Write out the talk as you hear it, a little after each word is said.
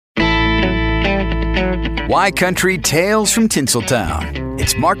Y Country Tales from Tinseltown.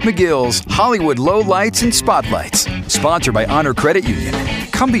 It's Mark McGill's Hollywood Lowlights and Spotlights. Sponsored by Honor Credit Union.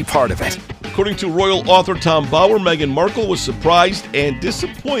 Come be part of it. According to royal author Tom Bauer, Meghan Markle was surprised and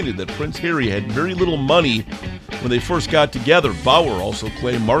disappointed that Prince Harry had very little money when they first got together. Bauer also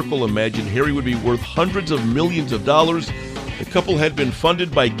claimed Markle imagined Harry would be worth hundreds of millions of dollars. The couple had been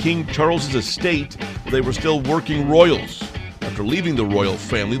funded by King Charles's estate while they were still working royals. After leaving the royal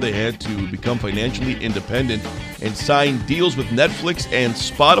family, they had to become financially independent and sign deals with Netflix and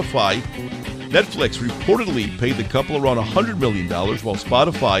Spotify. Netflix reportedly paid the couple around $100 million, while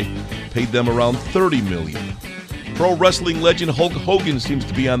Spotify paid them around $30 million. Pro wrestling legend Hulk Hogan seems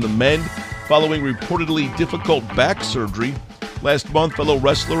to be on the mend following reportedly difficult back surgery. Last month, fellow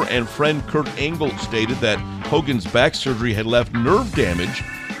wrestler and friend Kurt Angle stated that Hogan's back surgery had left nerve damage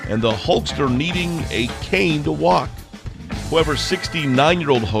and the Hulkster needing a cane to walk. However,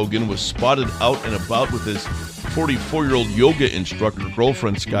 69-year-old Hogan was spotted out and about with his 44-year-old yoga instructor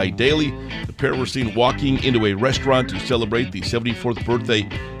girlfriend, Sky Daly. The pair were seen walking into a restaurant to celebrate the 74th birthday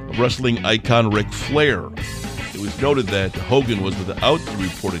of wrestling icon Ric Flair. It was noted that Hogan was without the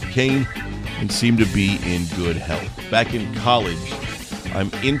reported cane and seemed to be in good health. Back in college,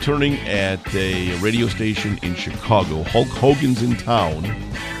 I'm interning at a radio station in Chicago. Hulk Hogan's in town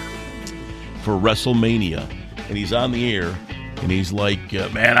for WrestleMania. And he's on the air, and he's like,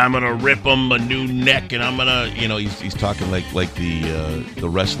 man, I'm going to rip him a new neck, and I'm going to, he's talking like the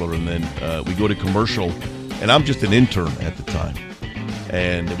wrestler. And then we go to commercial, and I'm just an intern at the time.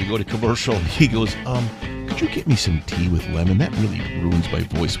 And we go to commercial, he goes, could you get me some tea with lemon? That really ruins my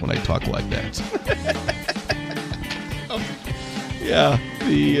voice when I talk like that. Yeah,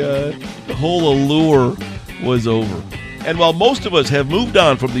 the whole allure was over. And while most of us have moved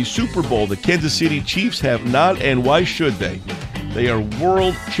on from the Super Bowl, the Kansas City Chiefs have not, and why should they? They are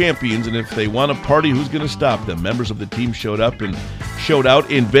world champions, and if they want to party, who's going to stop them? Members of the team showed out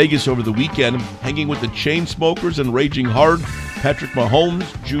in Vegas over the weekend, hanging with the Chainsmokers and Raging Hard, Patrick Mahomes,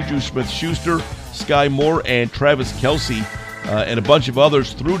 Juju Smith-Schuster, Sky Moore, and Travis Kelce, and a bunch of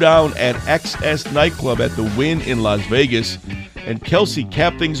others threw down at XS Nightclub at the Wynn in Las Vegas. And Kelce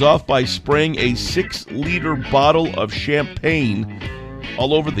capped things off by spraying a 6-liter bottle of champagne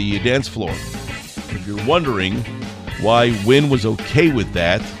all over the dance floor. If you're wondering why Wynn was okay with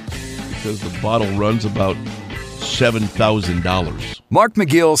that, because the bottle runs about $7,000. Mark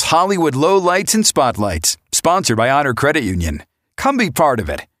McGill's Hollywood Lowlights and Spotlights. Sponsored by Honor Credit Union. Come be part of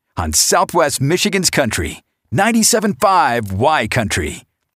it on Southwest Michigan's Country. 97.5 Y Country.